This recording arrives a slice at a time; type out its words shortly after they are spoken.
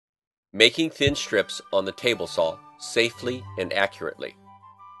Making thin strips on the table saw safely and accurately.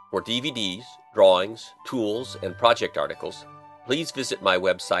 For DVDs, drawings, tools, and project articles, please visit my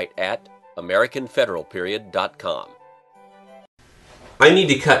website at AmericanFederalPeriod.com. I need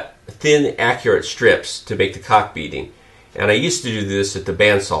to cut thin, accurate strips to make the cock-beading, and I used to do this at the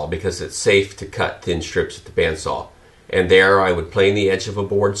bandsaw because it's safe to cut thin strips at the bandsaw. And there I would plane the edge of a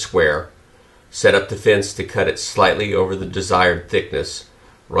board square, set up the fence to cut it slightly over the desired thickness,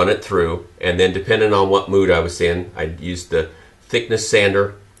 run it through, and then depending on what mood I was in, I'd use the thickness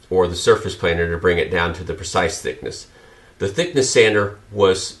sander or the surface planer to bring it down to the precise thickness. The thickness sander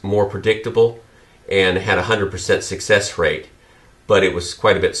was more predictable and had a 100% success rate, but it was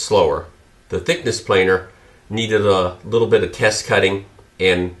quite a bit slower. The thickness planer needed a little bit of test cutting,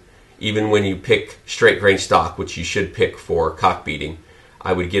 and even when you pick straight grain stock, which you should pick for cock beading,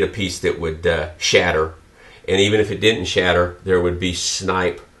 I would get a piece that would shatter. And even if it didn't shatter, there would be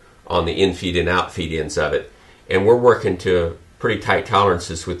snipe on the in-feed and out-feed ends of it. And we're working to pretty tight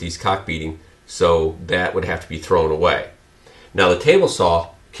tolerances with these cock beading, so that would have to be thrown away. Now the table saw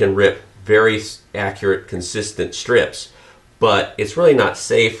can rip very accurate, consistent strips, but it's really not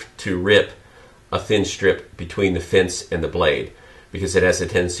safe to rip a thin strip between the fence and the blade because it has a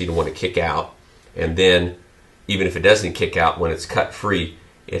tendency to want to kick out. And then, even if it doesn't kick out, when it's cut free,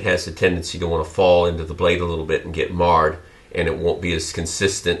 it has a tendency to want to fall into the blade a little bit and get marred, and it won't be as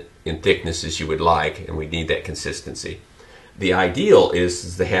consistent in thickness as you would like, and we need that consistency. The ideal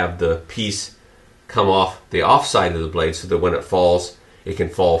is to have the piece come off the off side of the blade so that when it falls, it can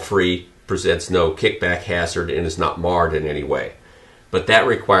fall free, presents no kickback hazard, and is not marred in any way. But that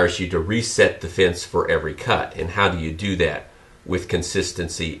requires you to reset the fence for every cut. And how do you do that with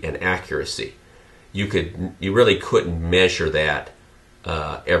consistency and accuracy? You really couldn't measure that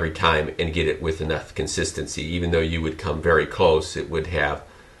every time and get it with enough consistency. Even though you would come very close, it would have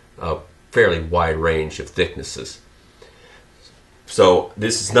a fairly wide range of thicknesses. So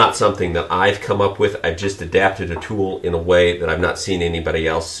this is not something that I've come up with. I've just adapted a tool in a way that I've not seen anybody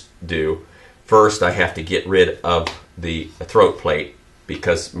else do. First, I have to get rid of the throat plate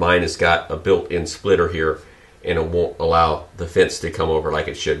because mine has got a built-in splitter here and it won't allow the fence to come over like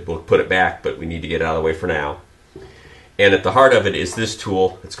it should. We'll put it back, but we need to get it out of the way for now. And at the heart of it is this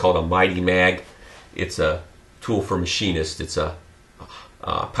tool. It's called a Mighty Mag. It's a tool for machinists. It's a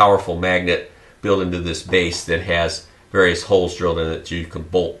powerful magnet built into this base that has various holes drilled in it that you can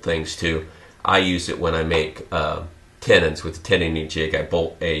bolt things to. I use it when I make tenons with a 10-inch jig. I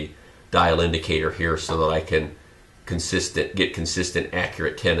bolt a dial indicator here so that I can get consistent,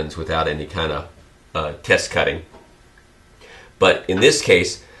 accurate tenons without any kind of test cutting. But in this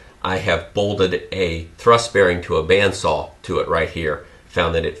case, I have bolted a thrust bearing to a bandsaw to it right here.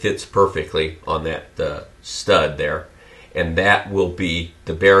 Found that it fits perfectly on that stud there, and that will be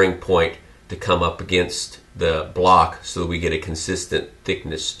the bearing point to come up against the block so that we get a consistent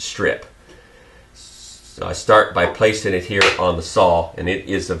thickness strip. So I start by placing it here on the saw, and it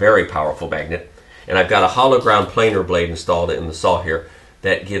is a very powerful magnet. And I've got a hollow ground planer blade installed in the saw here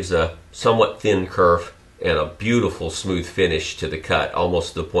that gives a somewhat thin curve and a beautiful smooth finish to the cut,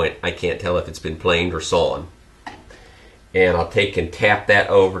 almost to the point I can't tell if it's been planed or sawn. And I'll take and tap that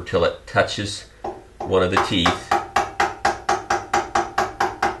over till it touches one of the teeth.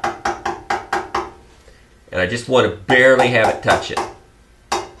 And I just want to barely have it touch it.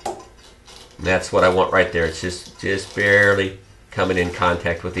 And that's what I want right there. It's just barely coming in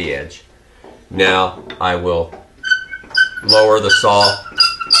contact with the edge. Now I will lower the saw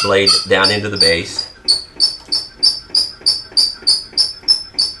blade down into the base.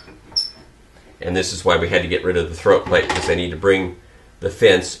 And this is why we had to get rid of the throat plate, because I need to bring the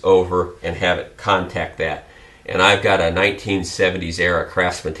fence over and have it contact that. And I've got a 1970s era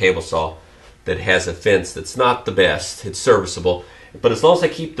Craftsman table saw that has a fence that's not the best. It's serviceable, but as long as I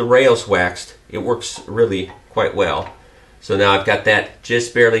keep the rails waxed, it works really quite well. So now I've got that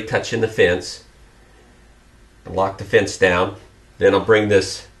just barely touching the fence. I'll lock the fence down. Then I'll bring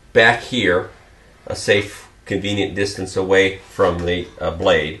this back here, a safe, convenient distance away from the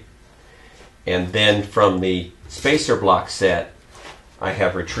blade. And then from the spacer block set, I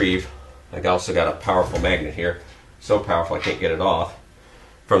have retrieved, I also got a powerful magnet here, so powerful I can't get it off.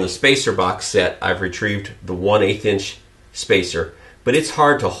 From the spacer box set, I've retrieved the 1/8 inch spacer, but it's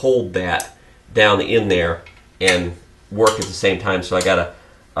hard to hold that down in there and work at the same time, so I got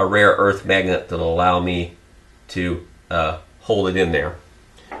a rare earth magnet that'll allow me to hold it in there.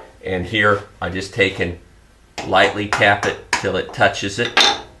 And here I just take and lightly tap it till it touches it.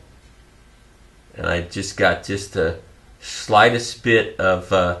 And I just got just the slightest bit of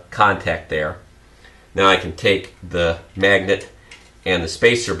contact there. Now I can take the magnet and the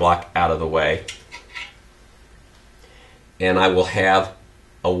spacer block out of the way, and I will have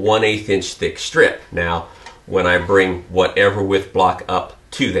a 1/8 inch thick strip. Now, when I bring whatever width block up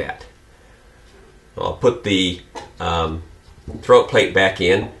to that, I'll put the throat plate back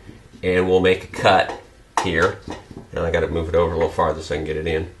in, and we'll make a cut here. And I got to move it over a little farther so I can get it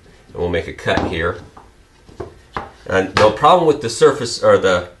in. And we'll make a cut here. And the problem with the surface or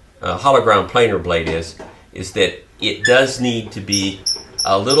the hollow ground planer blade is that it does need to be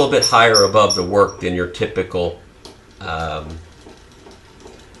a little bit higher above the work than your typical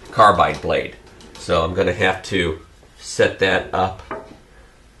carbide blade. So I'm going to have to set that up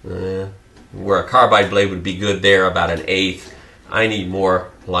where a carbide blade would be good there, about 1/8. I need more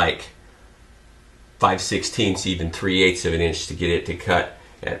like 5/16, even 3/8 of an inch to get it to cut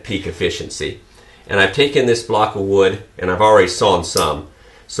at peak efficiency. And I've taken this block of wood and I've already sawn some.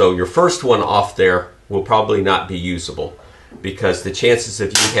 So your first one off there will probably not be usable, because the chances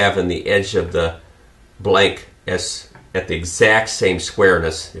of you having the edge of the blank as at the exact same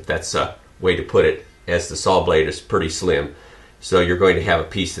squareness, if that's a way to put it, as the saw blade is pretty slim. So you're going to have a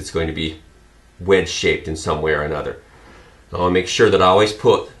piece that's going to be wedge shaped in some way or another. So I'll make sure that I always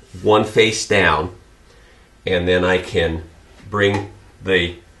put one face down, and then I can bring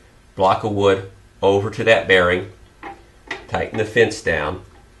the block of wood over to that bearing, tighten the fence down,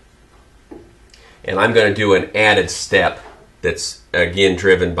 and I'm going to do an added step that's again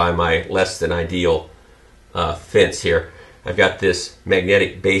driven by my less than ideal fence here. I've got this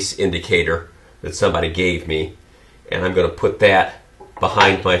magnetic base indicator that somebody gave me, and I'm going to put that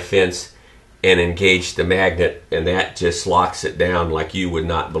behind my fence and engage the magnet, and that just locks it down like you would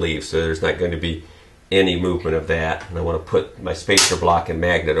not believe. So there's not going to be any movement of that. And I want to put my spacer block and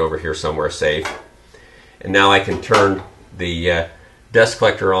magnet over here somewhere safe. And now I can turn the dust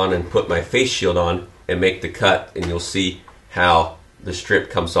collector on and put my face shield on and make the cut, and you'll see how the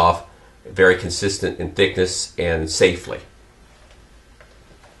strip comes off very consistent in thickness and safely.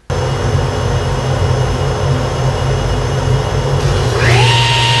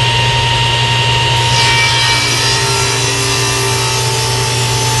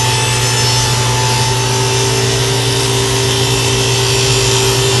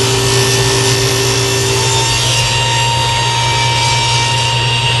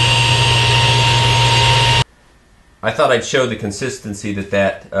 I thought I'd show the consistency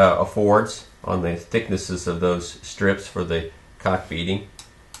that affords on the thicknesses of those strips for the cock beading.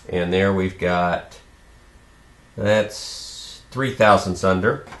 And there we've got, that's 3/1000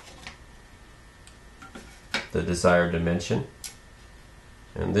 under the desired dimension.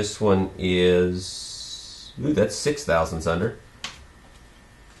 And this one is, ooh, that's 6/1000 under.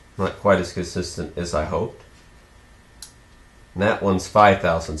 Not quite as consistent as I hoped. And that one's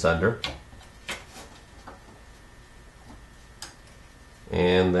 5/1000 under.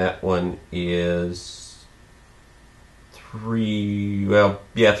 And that one is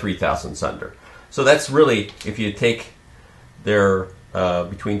 3/1000 under. So that's really, if you take their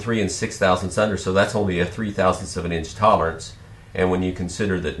between 3 and 6/1000 under, so that's only a 3/1000 of an inch tolerance. And when you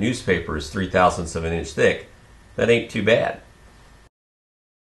consider that newspaper is 3/1000 of an inch thick, that ain't too bad.